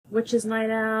Witches Night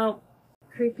Out,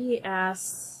 creepy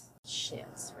ass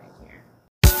shits right here.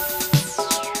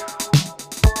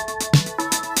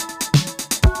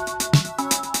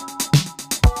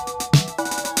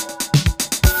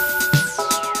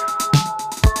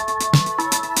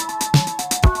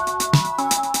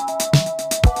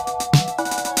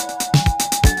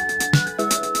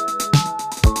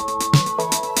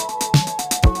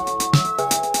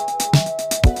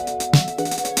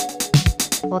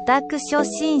 オタク初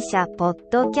心者ポッ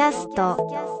ドキャスト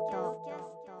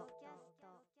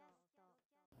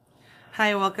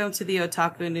Hi, welcome to the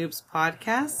Otaku Noobs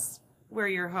podcast. We're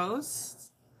your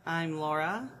hosts. I'm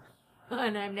Laura.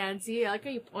 And I'm Nancy. I like how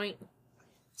you point.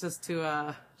 Just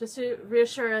to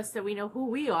reassure us that we know who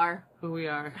we are. Who we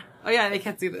are. Oh yeah, they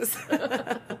can't see this.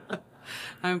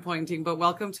 I'm pointing, but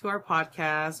welcome to our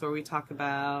podcast where we talk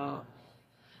about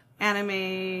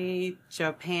anime,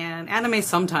 Japan, anime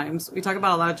sometimes. We talk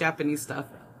about a lot of Japanese stuff.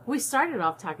 We started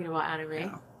off talking about anime.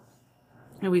 Yeah.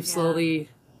 And we've slowly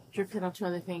drifted onto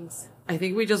other things. I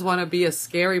think we just want to be a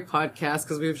scary podcast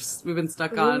because we've been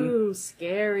stuck on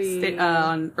scary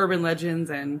on urban legends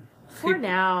and for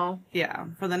now. Yeah,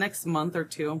 for the next month or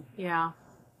two. Yeah.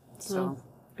 So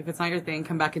if it's not your thing,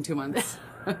 come back in 2 months.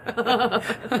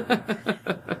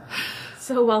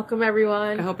 So welcome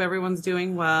everyone. I hope everyone's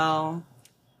doing well.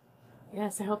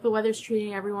 Yes, I hope the weather's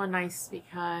treating everyone nice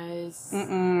because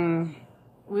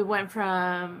we went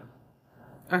from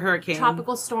a hurricane,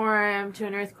 tropical storm to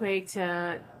an earthquake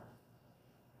to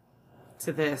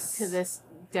this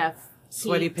death,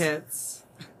 sweaty heat. pits.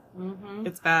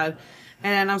 It's bad,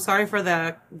 and I'm sorry for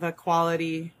the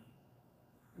quality,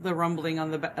 the rumbling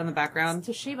on the background.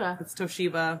 It's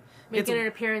Toshiba making an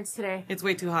appearance today. It's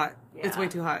way too hot. Yeah. It's way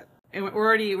too hot, and we're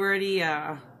already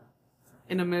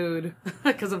in a mood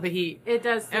because of the heat. It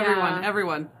does.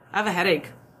 Everyone. I have a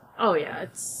headache. Oh yeah,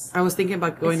 I was thinking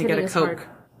about going to get a Coke,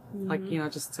 like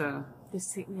just to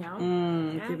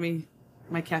give me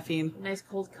my caffeine. Nice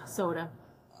cold soda.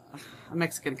 A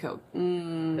Mexican Coke.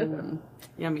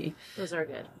 Yummy. Those are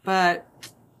good. But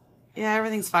yeah,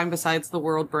 everything's fine besides the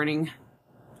world burning.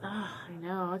 I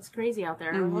know, it's crazy out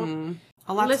there.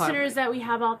 A lot. Listeners that we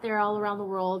have out there all around the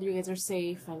world, you guys are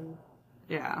safe and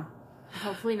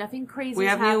hopefully nothing crazy is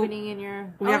happening in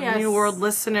your... We have new world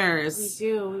listeners. We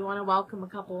do. We want to welcome a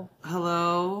couple.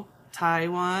 Hello,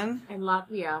 Taiwan. And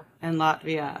Latvia.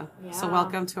 Yeah. So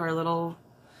welcome to our little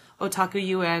Otaku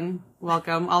UN.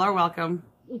 Welcome. All are welcome.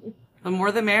 The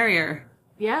more the merrier.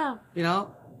 Yeah.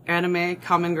 Anime,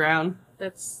 common ground.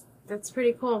 That's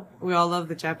pretty cool. We all love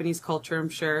the Japanese culture, I'm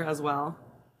sure, as well.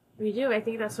 We do. I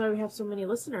think that's why we have so many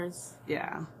listeners.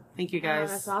 Yeah. Thank you, guys.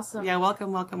 That's awesome. Yeah,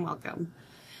 welcome.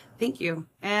 Thank you.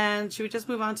 And should we just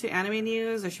move on to anime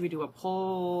news, or should we do a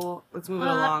poll? Let's move it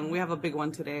along. We have a big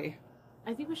one today.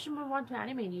 I think we should move on to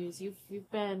anime news.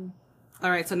 You've been...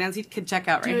 All right, so Nancy can check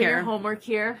out right doing here. Your homework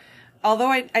here. Although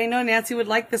I know Nancy would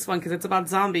like this one because it's about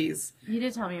zombies. You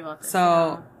did tell me about this.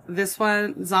 So this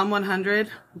one, Zom 100,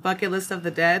 Bucket List of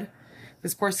the Dead.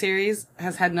 This poor series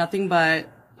has had nothing but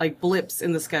blips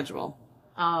in the schedule.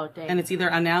 Oh, dang. And it's either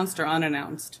announced or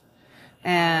unannounced.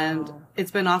 And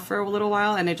it's been off for a little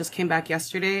while, and it just came back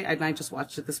yesterday, and I just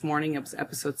watched it this morning. It was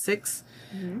episode 6.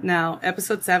 Now,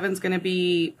 episode 7 is going to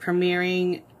be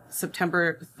premiering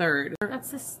September 3rd.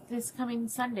 That's this coming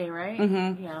Sunday, right?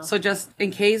 Yeah. So just in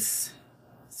case,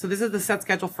 this is the set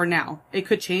schedule for now. It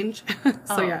could change.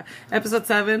 Episode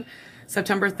 7,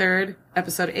 September 3rd.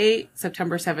 Episode 8,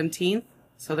 September 17th.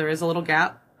 So there is a little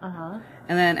gap. And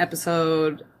then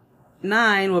episode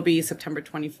 9 will be September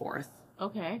 24th.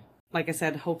 Okay. Like I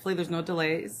said, hopefully there's no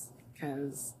delays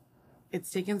because it's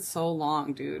taken so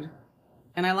long, dude.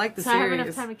 And I like the series. I have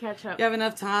enough time to catch up. You have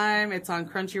enough time. It's on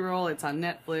Crunchyroll. It's on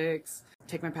Netflix.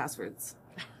 Take my passwords.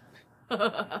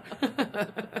 I'm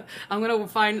going to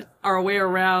find our way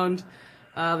around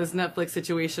this Netflix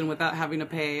situation without having to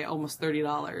pay almost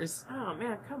 $30. Oh,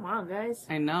 man. Come on, guys.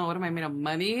 I know. What am I made of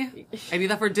money? I need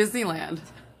that for Disneyland.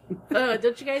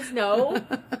 Don't you guys know?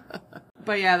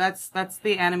 But yeah, that's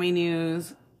the anime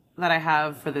news that I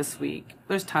have for this week.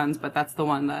 There's tons, but that's the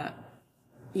one that,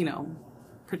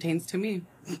 pertains to me.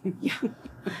 Yeah.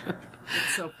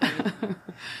 It's so funny.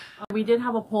 We did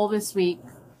have a poll this week,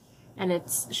 and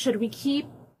it's, should we keep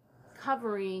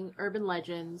covering urban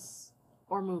legends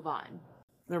or move on?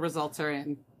 The results are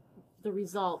in. The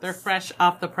results. They're fresh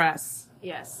off the press.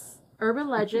 Yes. Urban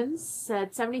legends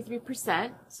said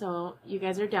 73%, so you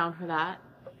guys are down for that.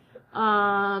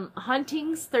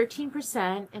 Huntings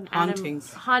 13% and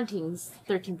hauntings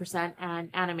 13% and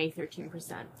anime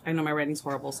 13%. I know my writing's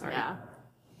horrible, sorry. Yeah.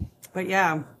 But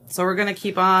yeah, so we're gonna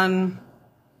keep on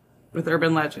with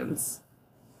urban legends.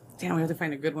 Damn, we have to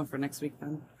find a good one for next week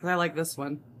then. Because I like this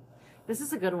one. This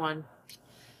is a good one.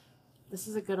 This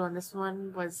is a good one. This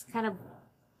one was kind of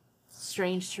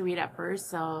strange to read at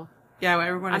first, so... Yeah, well,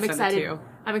 everyone I'm sent excited. it to you.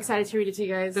 I'm excited to read it to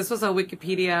you guys. This was a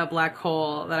Wikipedia black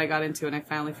hole that I got into, and I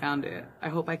finally found it. I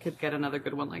hope I could get another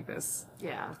good one like this.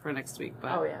 Yeah. For next week.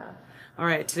 But... Oh, yeah. All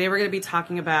right, today we're going to be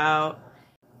talking about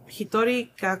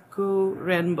Hitori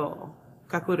Kakurenbo.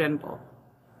 Kakurenbo.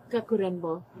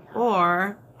 Kakurenbo.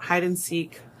 Or hide and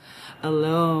seek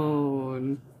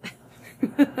alone.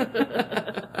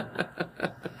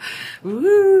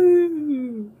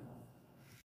 Woo!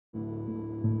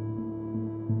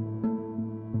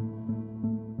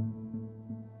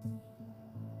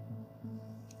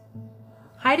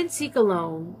 Hide and Seek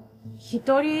Alone,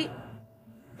 Hitori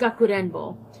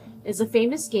Kakurenbo, is a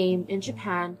famous game in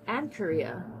Japan and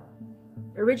Korea.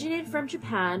 Originated from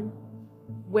Japan,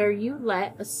 where you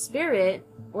let a spirit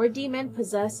or demon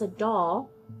possess a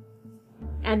doll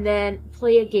and then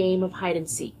play a game of hide and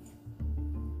seek.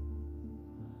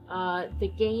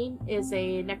 The game is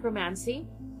a necromancy.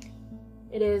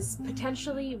 It is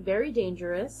potentially very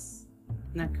dangerous.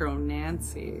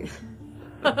 Necronancy.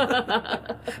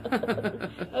 I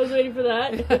was waiting for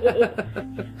that.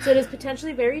 So it is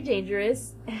potentially very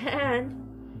dangerous and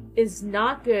is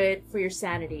not good for your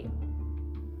sanity.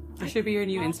 That should be your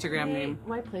new Instagram name.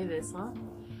 Why play this, huh?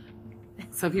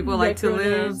 Some people like to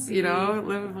live, Necromancy.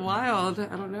 live wild.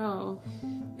 I don't know.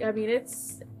 I mean,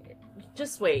 it's...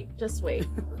 Just wait.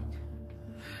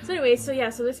 So anyway, so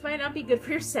this might not be good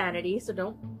for your sanity, so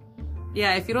don't...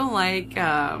 Yeah, if you don't like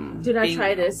Do not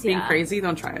try this, being yeah. crazy,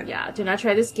 don't try it. Yeah, do not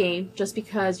try this game just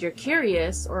because you're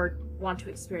curious or want to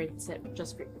experience it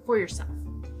just for yourself.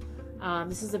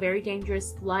 This is a very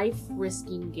dangerous,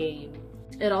 life-risking game.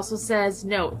 It also says,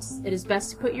 notes, it is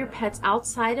best to put your pets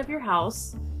outside of your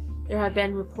house. There have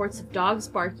been reports of dogs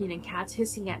barking and cats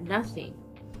hissing at nothing.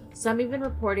 Some even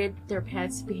reported their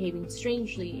pets behaving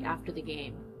strangely after the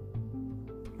game.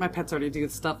 My pets already do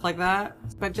stuff like that,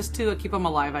 but just to keep them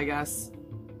alive, I guess.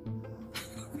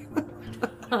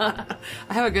 I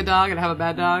have a good dog and I have a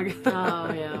bad dog.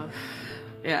 Oh, yeah.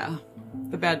 Yeah,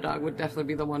 the bad dog would definitely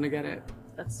be the one to get it.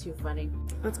 That's too funny.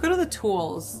 Let's go to the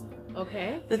tools.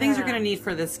 Okay. The things you're going to need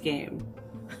for this game.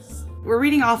 We're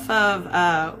reading off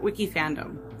of Wiki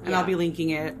Fandom, and I'll be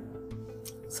linking it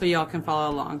so y'all can follow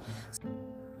along.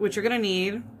 What you're going to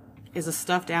need is a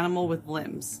stuffed animal with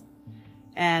limbs.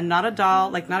 And not a doll,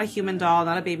 like not a human doll,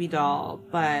 not a baby doll,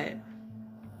 but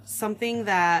something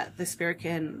that the spirit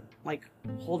can like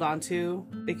hold on to.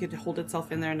 It could hold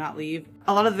itself in there and not leave.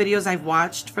 A lot of the videos I've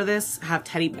watched for this have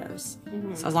teddy bears.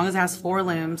 So as long as it has 4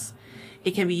 limbs,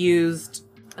 it can be used.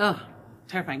 Ugh,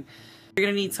 terrifying. You're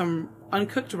going to need some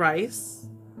uncooked rice,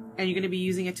 and you're going to be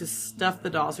using it to stuff the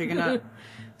doll. So you're going to...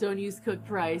 Don't use cooked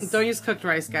rice. Don't use cooked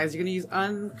rice, guys. You're going to use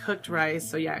uncooked rice.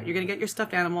 So yeah, you're going to get your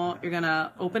stuffed animal. You're going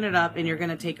to open it up and you're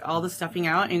going to take all the stuffing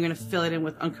out and you're going to fill it in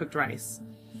with uncooked rice.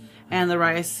 And the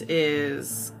rice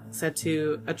is said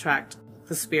to attract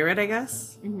the spirit, I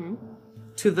guess,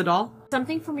 to the doll.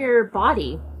 Something from your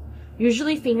body.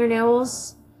 Usually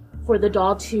fingernails for the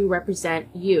doll to represent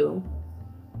you.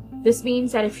 This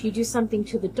means that if you do something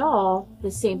to the doll, the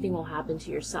same thing will happen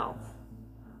to yourself.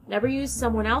 Never use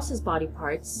someone else's body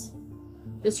parts.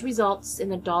 This results in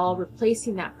the doll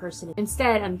replacing that person.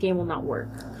 Instead, the game will not work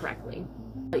correctly.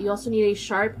 You also need a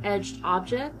sharp-edged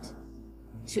object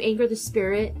to anger the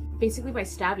spirit, basically by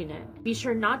stabbing it. Be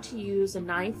sure not to use a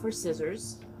knife or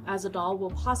scissors, as a doll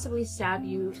will possibly stab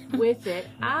you with it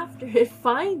after it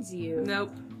finds you.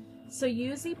 Nope. So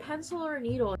use a pencil or a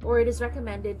needle, or it is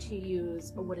recommended to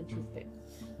use a wooden toothpick.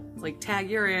 It's like, tag,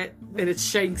 you're it, and it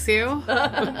shanks you.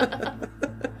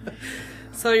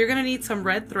 So you're gonna need some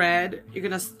red thread. You're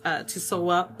gonna to sew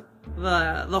up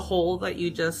the hole that you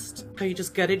just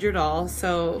gutted your doll.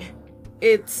 So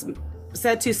it's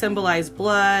said to symbolize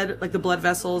blood, like the blood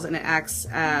vessels, and it acts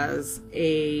as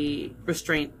a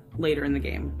restraint later in the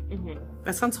game.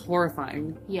 That sounds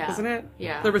horrifying. Yeah. Doesn't it?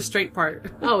 Yeah. The restraint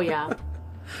part. Oh, yeah.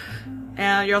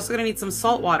 And you're also gonna need some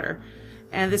salt water.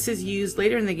 And this is used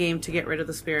later in the game to get rid of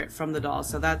the spirit from the doll.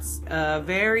 So that's a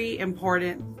very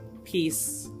important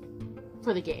piece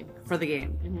For the game. for the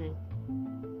game.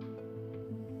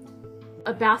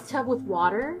 A bathtub with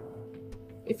water.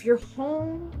 If your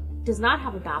home does not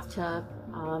have a bathtub,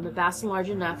 a basin large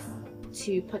enough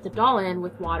to put the doll in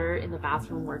with water in the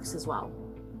bathroom works as well.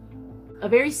 A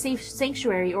very safe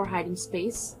sanctuary or hiding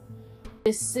space.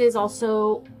 This is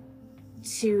also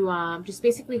to just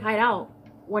basically hide out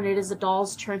when it is the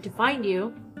doll's turn to find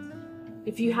you.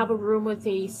 If you have a room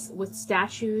with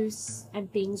statues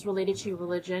and things related to your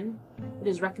religion, it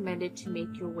is recommended to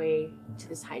make your way to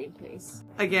this hiding place.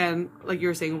 Again, like you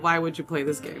were saying, why would you play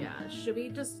this game? Yeah. Should we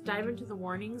just dive into the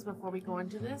warnings before we go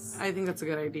into this? I think that's a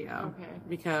good idea. Okay.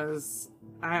 Because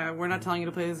we're not telling you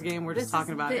to play this game. We're just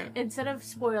talking about it. Instead of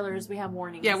spoilers, we have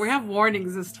warnings. Yeah, we have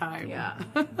warnings this time. Yeah.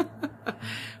 You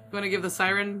want to give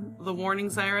the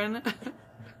warning siren?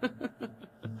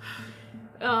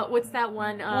 What's that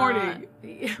one? Warning.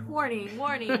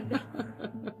 Warning.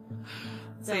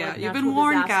 So yeah, you've been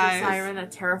warned, guys. Siren,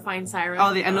 that terrifying siren.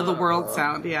 Oh, the end of the world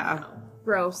sound, yeah.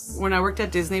 Gross. When I worked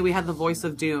at Disney, we had the voice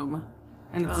of doom.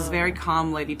 And it's this very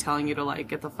calm lady telling you to, like,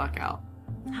 get the fuck out.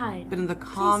 Hide. But in the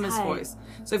calmest hide. voice.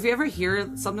 So if you ever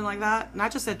hear something like that,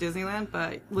 not just at Disneyland,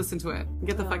 but listen to it.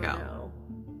 Get the fuck out. No.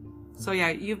 So yeah,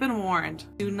 you've been warned.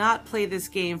 Do not play this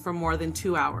game for more than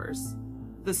 2 hours.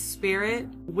 The spirit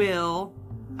will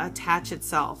attach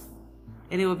itself,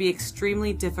 and it will be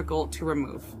extremely difficult to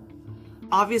remove.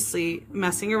 Obviously,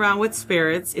 messing around with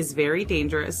spirits is very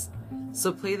dangerous,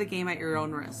 so play the game at your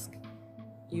own risk.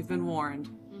 You've been warned.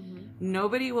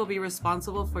 Nobody will be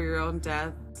responsible for your own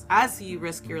death as you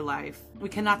risk your life. We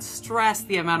cannot stress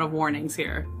the amount of warnings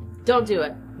here. Don't do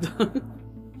it.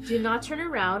 Do not turn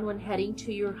around when heading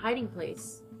to your hiding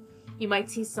place. You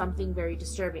might see something very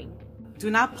disturbing.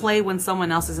 Do not play when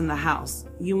someone else is in the house.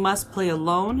 You must play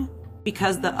alone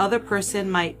because the other person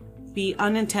might be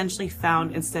unintentionally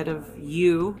found instead of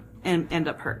you and end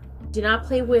up hurt. Do not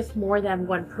play with more than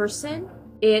one person.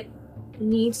 It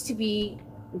needs to be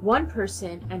one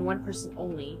person and one person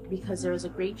only, because there is a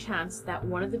great chance that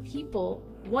one of the people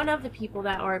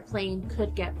that are playing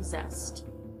could get possessed.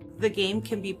 The game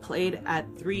can be played at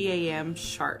 3 a.m.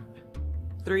 sharp.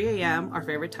 3 a.m., our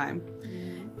favorite time,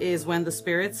 is when the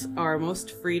spirits are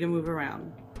most free to move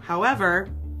around. However,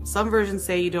 some versions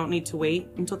say you don't need to wait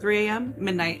until 3 a.m.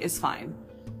 Midnight is fine.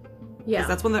 Yeah. Because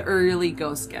that's when the early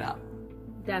ghosts get up.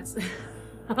 That's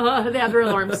the other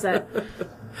alarm set.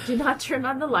 Do not turn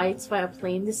on the lights while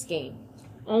playing this game.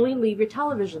 Only leave your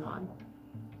television on.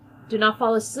 Do not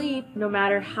fall asleep no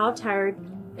matter how tired,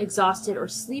 exhausted, or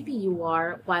sleepy you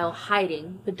are while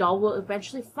hiding. The doll will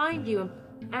eventually find you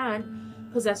and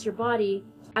possess your body.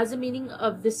 As the meaning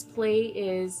of this play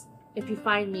is, if you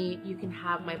find me, you can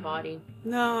have my body.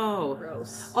 No.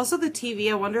 Gross. Also the TV,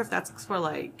 I wonder if that's for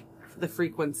like the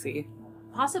frequency.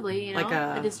 Possibly, you know, Like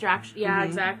a distraction. Yeah,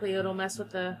 exactly. It'll mess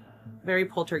with the... Very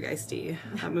poltergeisty,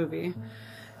 that movie.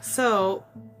 So,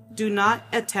 do not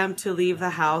attempt to leave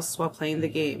the house while playing the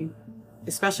game,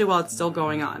 especially while it's still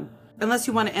going on. Unless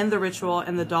you want to end the ritual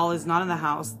and the doll is not in the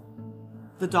house,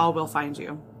 the doll will find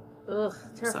you. Ugh,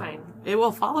 terrifying. So, it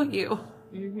will follow you.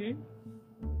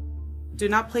 Do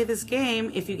not play this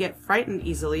game if you get frightened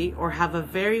easily or have a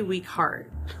very weak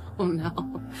heart. Oh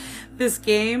no. This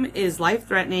game is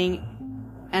life-threatening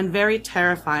and very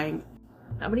terrifying.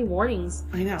 How many warnings?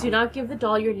 I know. Do not give the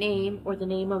doll your name or the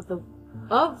name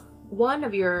of one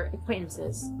of your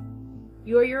acquaintances.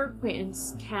 You or your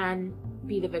acquaintance can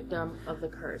be the victim of the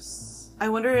curse. I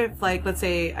wonder if, like, let's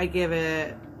say I give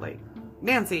it, like,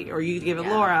 Nancy, or you give it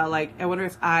Laura, like, I wonder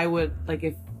if I would, like,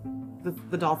 if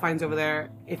the doll finds over there,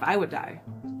 if I would die.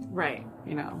 Right.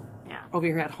 You know? Yeah. Over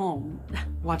here at home,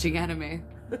 watching anime.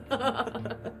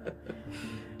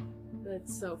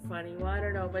 That's so funny. Well, I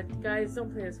don't know, but guys,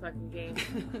 don't play this fucking game.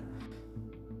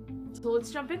 So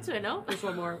let's jump into it, no? There's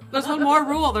one more. There's one more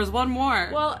rule. There's one more.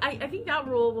 Well, I think that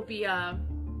rule will be,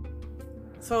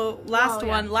 So,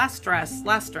 last stress.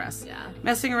 Yeah.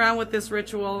 Messing around with this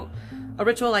ritual, a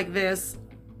ritual like this,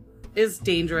 is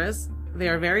dangerous. They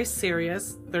are very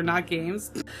serious. They're not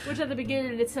games. Which at the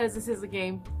beginning it says this is a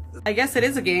game. I guess it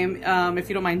is a game, if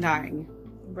you don't mind dying.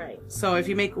 Right. So if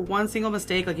you make one single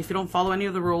mistake, like if you don't follow any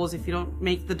of the rules, if you don't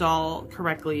make the doll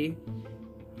correctly,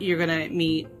 you're gonna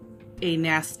meet a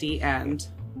nasty end.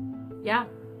 Yeah.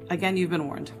 Again, you've been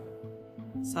warned.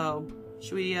 So,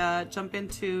 should we jump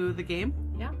into the game?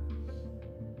 Yeah.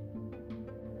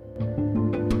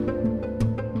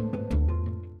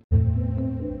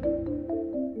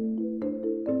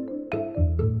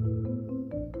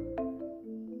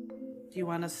 Do you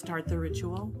want to start the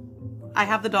ritual? I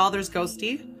have the doll. There's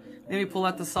Ghosty. Then we pull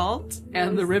out the salt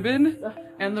and the ribbon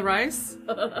and the rice.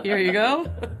 Here you go.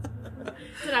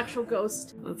 It's an actual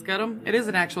ghost. Let's get him. It is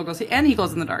an actual ghosty, and he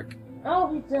glows in the dark.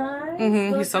 Oh, he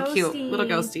does? He's so Ghosty. cute. Little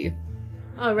ghosty.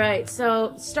 All right,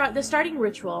 so the starting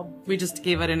ritual. We just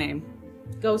gave it a name.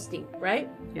 Ghosty, right?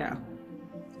 Yeah.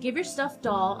 Give your stuffed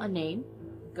doll a name,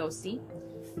 Ghosty.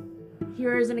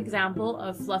 Here is an example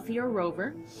of Fluffy or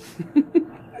Rover.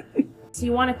 So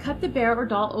you want to cut the bear or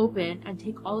doll open and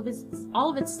take all of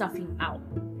its stuffing out.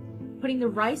 putting the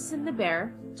rice in the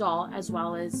bear doll as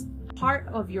well as part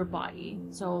of your body.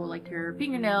 So like your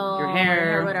fingernail, your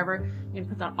hair, whatever. You're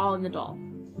gonna put that all in the doll.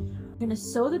 You're gonna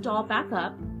sew the doll back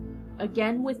up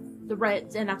again with the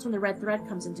red, and that's when the red thread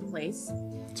comes into place.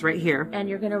 It's right here. And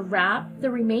you're gonna wrap the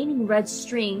remaining red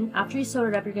string. After you sew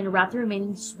it up, you're gonna wrap the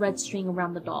remaining red string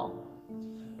around the doll.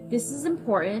 This is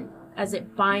important as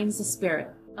it binds the spirit.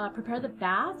 Prepare the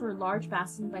bath or large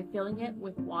basin by filling it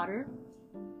with water,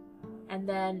 and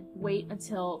then wait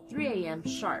until 3 a.m.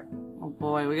 sharp. Oh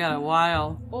boy, we got a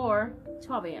while. Or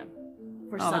 12 a.m.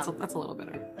 for some. That's a little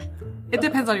better. It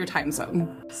depends on your time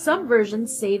zone. Some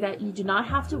versions say that you do not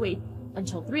have to wait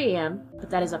until 3 a.m., but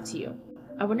that is up to you.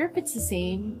 I wonder if it's the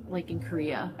same like in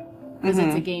Korea, because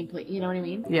it's a gameplay, you know what I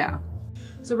mean? Yeah.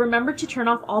 So remember to turn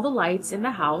off all the lights in the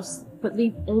house, but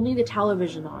leave only the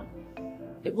television on.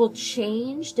 It will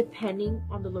change depending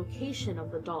on the location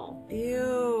of the doll.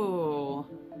 Ew.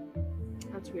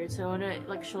 That's weird. So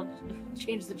she'll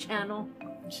change the channel.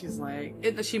 She's like,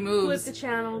 she moves. Flip the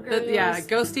channel.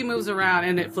 Ghosty moves around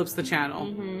and it flips the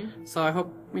channel. So I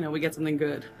hope, we get something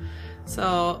good.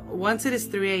 So once it is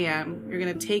 3 a.m., you're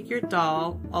going to take your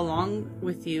doll along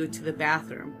with you to the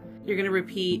bathroom. You're going to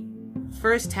repeat,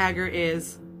 first tagger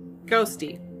is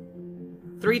Ghosty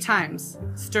 3 times,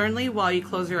 sternly while you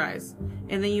close your eyes.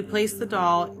 And then you place the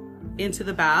doll into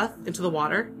the bath, into the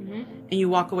water, and you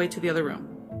walk away to the other room.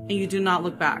 And you do not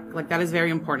look back. Like, that is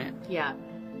very important. Yeah.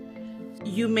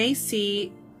 You may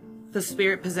see the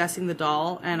spirit possessing the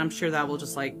doll, and I'm sure that will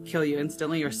just, kill you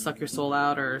instantly or suck your soul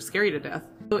out or scare you to death.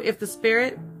 So if the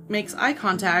spirit makes eye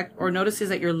contact or notices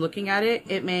that you're looking at it,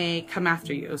 it may come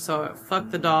after you. So fuck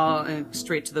the doll and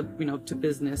straight to the, to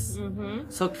business.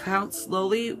 So count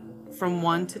slowly from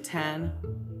 1 to 10.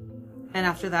 And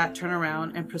after that, turn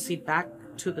around and proceed back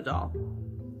to the doll.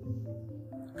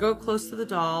 Go close to the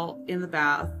doll in the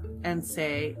bath and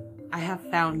say, I have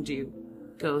found you,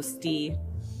 Ghosty.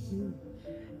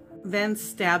 Then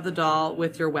stab the doll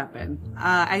with your weapon.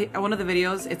 One of the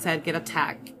videos, it said, get a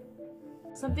tack.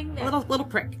 Something that... Little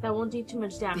prick. That won't do too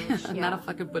much damage. Not a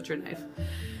fucking butcher knife.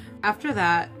 After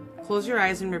that, close your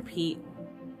eyes and repeat,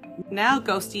 now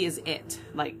Ghosty is it.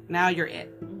 Now you're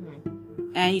it.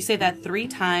 And you say that 3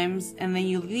 times, and then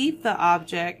you leave the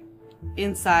object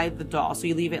inside the doll. So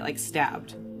you leave it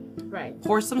stabbed. Right.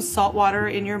 Pour some salt water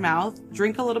in your mouth.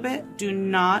 Drink a little bit. Do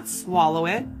not swallow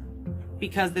it,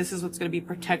 because this is what's going to be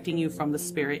protecting you from the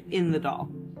spirit in the doll.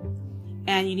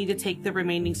 And you need to take the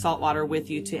remaining salt water with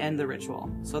you to end the ritual.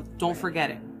 So don't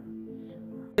forget it.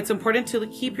 It's important to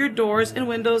keep your doors and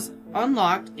windows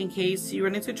unlocked in case you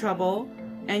run into trouble,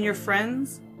 and your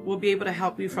friends will be able to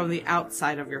help you from the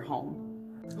outside of your home.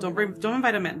 Don't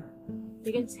invite them in.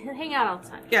 You can hang out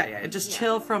outside. Yeah. Just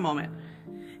chill for a moment.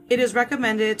 It is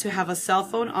recommended to have a cell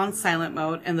phone on silent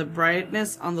mode and the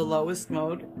brightness on the lowest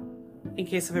mode in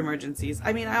case of emergencies.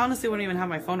 I honestly wouldn't even have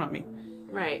my phone on me.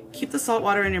 Right. Keep the salt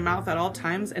water in your mouth at all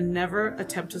times and never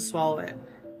attempt to swallow it.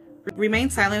 Remain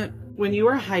silent when you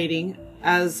are hiding,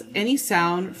 as any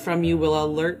sound from you will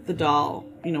alert the doll,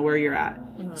 where you're at.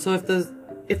 So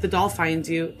if the doll finds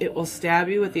you, it will stab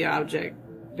you with the object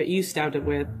that you stabbed it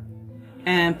with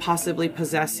and possibly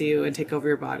possess you and take over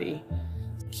your body.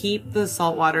 Keep the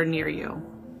salt water near you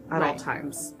at all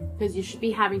times. Because you should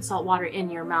be having salt water in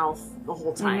your mouth the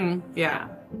whole time. Yeah.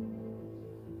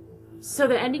 So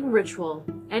the ending ritual.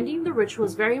 Ending the ritual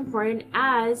is very important,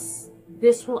 as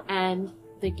this will end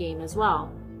the game as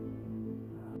well.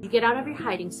 You get out of your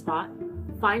hiding spot,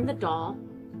 find the doll.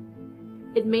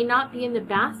 It may not be in the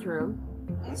bathroom,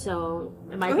 so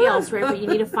it might be elsewhere, but you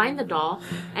need to find the doll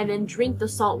and then drink the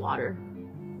salt water.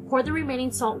 Pour the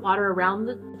remaining salt water around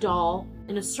the doll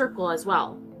in a circle as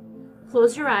well.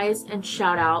 Close your eyes and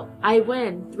shout out, I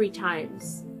win, 3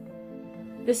 times.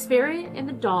 The spirit in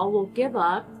the doll will give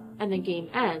up and the game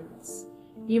ends.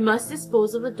 You must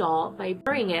dispose of the doll by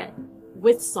burying it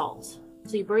with salt.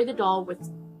 So you bury the doll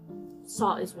with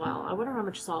salt as well. I wonder how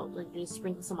much salt, you just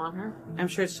sprinkle some on her? I'm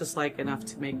sure it's just enough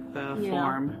to make the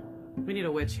form. We need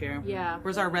a witch here. Yeah.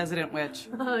 Where's our resident witch?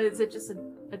 Is it just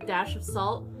a dash of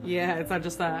salt? Yeah, it's not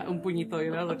just un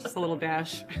puñito, just a little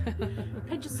dash. A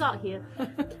pinch of salt here.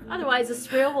 Otherwise, the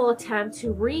spirit will attempt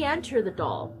to re-enter the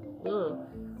doll. Ugh.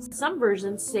 Some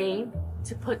versions say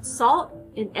to put salt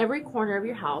in every corner of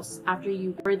your house after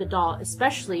you bury the doll,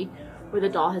 especially where the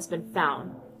doll has been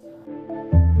found.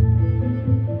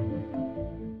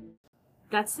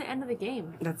 That's the end of the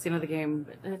game. That's the end of the game.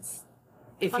 It's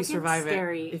if you survive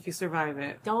scary. it. If you survive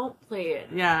it. Don't play it.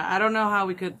 Yeah, I don't know how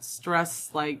we could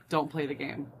stress, don't play the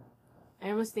game. I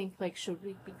almost think, should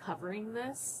we be covering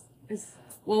this?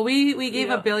 Well, we gave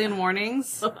Yeah. a billion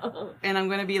warnings, and I'm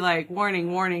gonna be like, warning,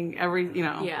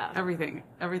 everything.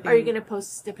 Are you gonna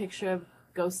post a picture of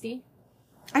Ghosty?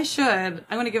 I should.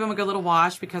 I'm gonna give him a good little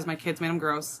wash because my kids made him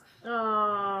gross.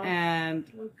 Oh, And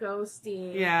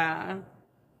Ghosty. yeah, And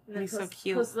then he's so post,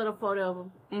 cute. Post a little photo of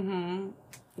him. Mm-hmm.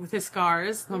 With his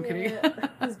scars. No, I'm kidding.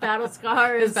 His battle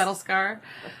scars. His battle scar.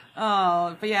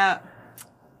 Oh, but yeah,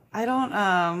 I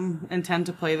don't intend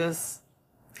to play this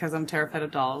because I'm terrified of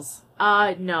dolls.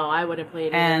 No, I wouldn't play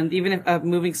it. And even if a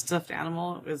moving stuffed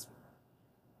animal is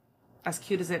as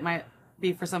cute as it might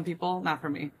be for some people, not for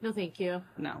me. No, thank you.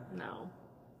 No.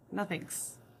 No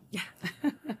thanks.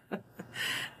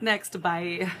 Next,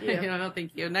 bye. Yeah. No,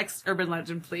 thank you. Next urban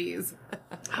legend, please.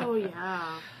 Oh,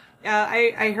 yeah.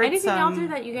 I heard anything some... out there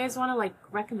that you guys want to like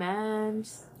recommend?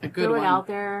 A good Throw one. it out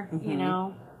there, Mm-hmm. you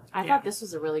know. I thought this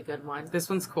was a really good one. This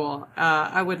one's cool.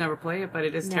 I would never play it, but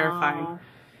it is terrifying.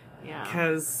 Yeah.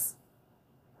 Because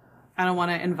I don't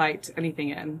want to invite anything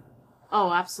in.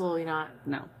 Oh, absolutely not.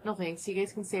 No. No thanks. You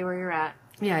guys can stay where you're at.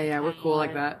 Yeah, we're cool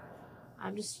like that.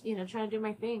 I'm just, trying to do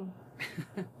my thing.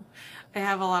 I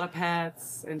have a lot of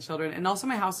pets and children, and also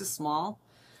my house is small.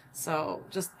 So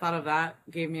just thought of that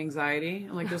gave me anxiety.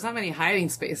 I'm like, there's not many hiding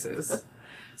spaces.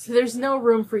 So there's no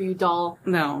room for you, doll.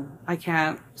 No, I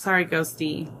can't. Sorry,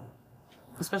 Ghosty.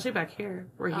 Especially back here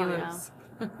where he Oh, lives.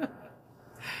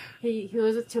 He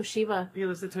lives with Toshiba. He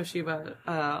lives at Toshiba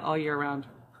all year round.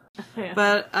 Yeah.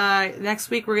 But next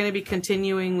week we're going to be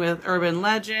continuing with urban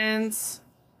legends.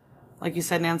 Like you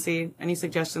said, Nancy, any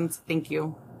suggestions? Thank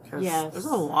you. 'Cause Yes. There's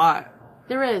a lot.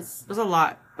 There is. There's a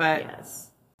lot, but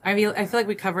Yes. I feel like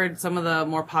we covered some of the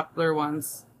more popular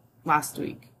ones last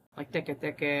week, like Teke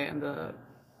Teke and the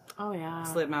Oh, yeah.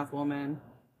 Slit Mouth Woman.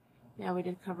 Yeah, we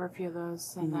did cover a few of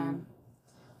those. And Mm-hmm. then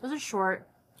those are short.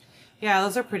 Yeah,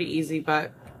 those are pretty easy,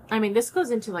 but I mean, this goes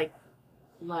into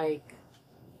like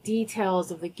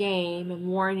details of the game and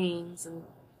warnings and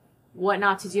what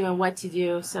not to do and what to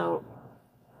do. So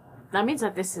that means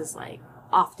that this is like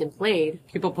often played.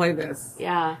 people play this.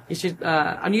 Yeah. You should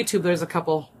on YouTube. There's a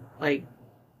couple like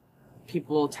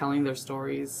people telling their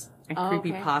stories and Oh,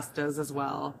 okay. creepypastas as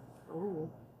well. Ooh.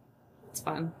 It's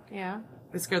fun. Yeah.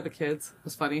 They scared the kids. It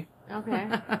was funny. Okay.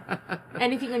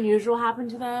 Anything unusual happened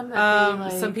to them? That they,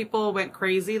 like... Some people went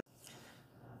crazy.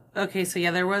 Okay, so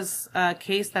yeah, there was a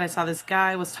case that I saw. This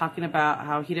guy was talking about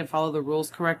how he didn't follow the rules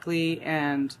correctly,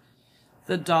 and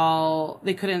the doll,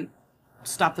 they couldn't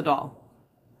stop the doll.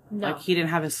 No. Like, he didn't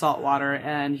have his salt water,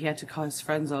 and he had to call his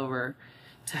friends over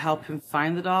to help him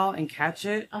find the doll and catch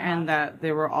it, and that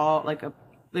they were all,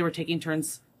 they were taking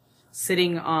turns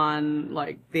sitting on,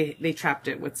 like, they trapped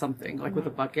it with something, like with a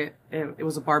bucket. It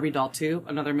was a Barbie doll, too.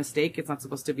 Another mistake. It's not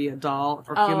supposed to be a doll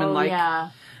or human-like. Yeah.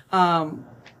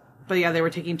 But yeah, they were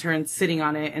taking turns sitting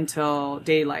on it until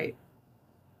daylight.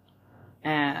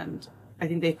 And I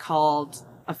think they called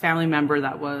a family member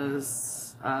that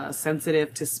was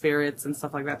sensitive to spirits and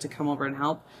stuff like that to come over and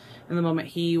help. And the moment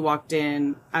he walked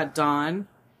in at dawn,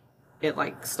 it,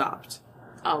 like, stopped.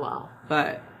 Oh, wow.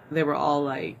 But they were all,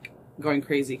 like, going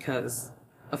crazy because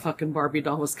a fucking Barbie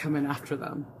doll was coming after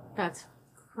them. That's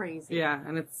crazy. Yeah,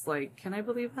 and it's like, can I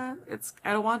believe that?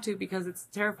 I don't want to because it's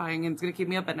terrifying and it's going to keep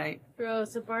me up at night.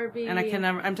 Gross, a Barbie. And I can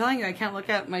never, I'm telling you, I can't look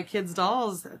at my kids'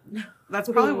 dolls. That's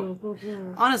probably,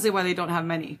 honestly, why they don't have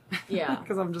many. Yeah.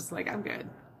 Because I'm just like, I'm good.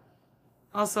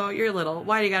 Also, you're little.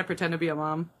 Why do you got to pretend to be a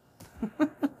mom?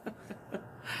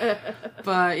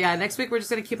 But yeah, next week we're just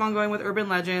going to keep on going with urban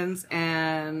legends,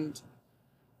 and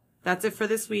that's it for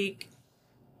this week.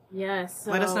 Yes.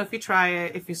 So... Let us know if you try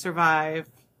it, if you survive.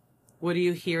 What do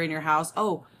you hear in your house?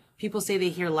 Oh, people say they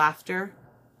hear laughter.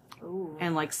 Ooh.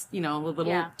 And, like, you know, the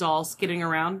little doll skidding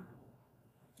around.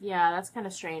 Yeah, that's kind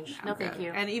of strange. No, Okay. thank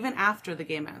you. And even after the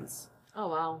game ends. Oh,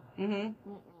 wow.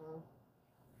 Mm-hmm.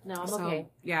 No, I'm So, okay.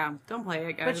 yeah, don't play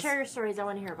it, guys. But share your stories. I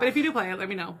want to hear about But if you do play it, let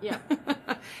me know. Yeah.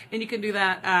 And you can do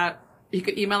that at, you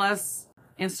could email us,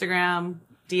 Instagram,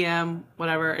 DM,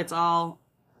 whatever. It's all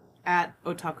at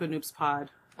Otaku Noobs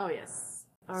Pod. Oh, yes.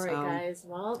 All right, So, guys.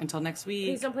 Well, until next week.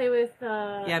 please don't play with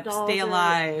dolls stay or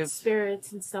alive.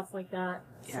 spirits and stuff like that.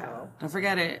 Yeah. So. Don't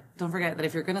forget it. Don't forget that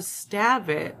if you're going to stab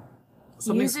it,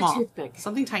 something Use small. a toothpick.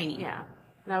 Something tiny. Yeah.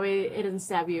 That way it doesn't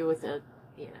stab you with a,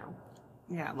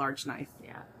 Yeah, large knife.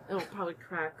 Yeah. It'll probably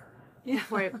crack Yeah.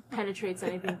 before it penetrates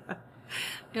anything.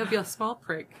 It'll be a small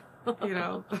prick, you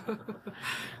know.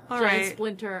 All Giant right.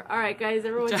 splinter. All right, guys.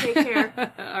 Everyone take care.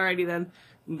 Alrighty then.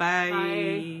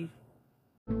 Bye.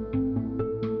 Bye.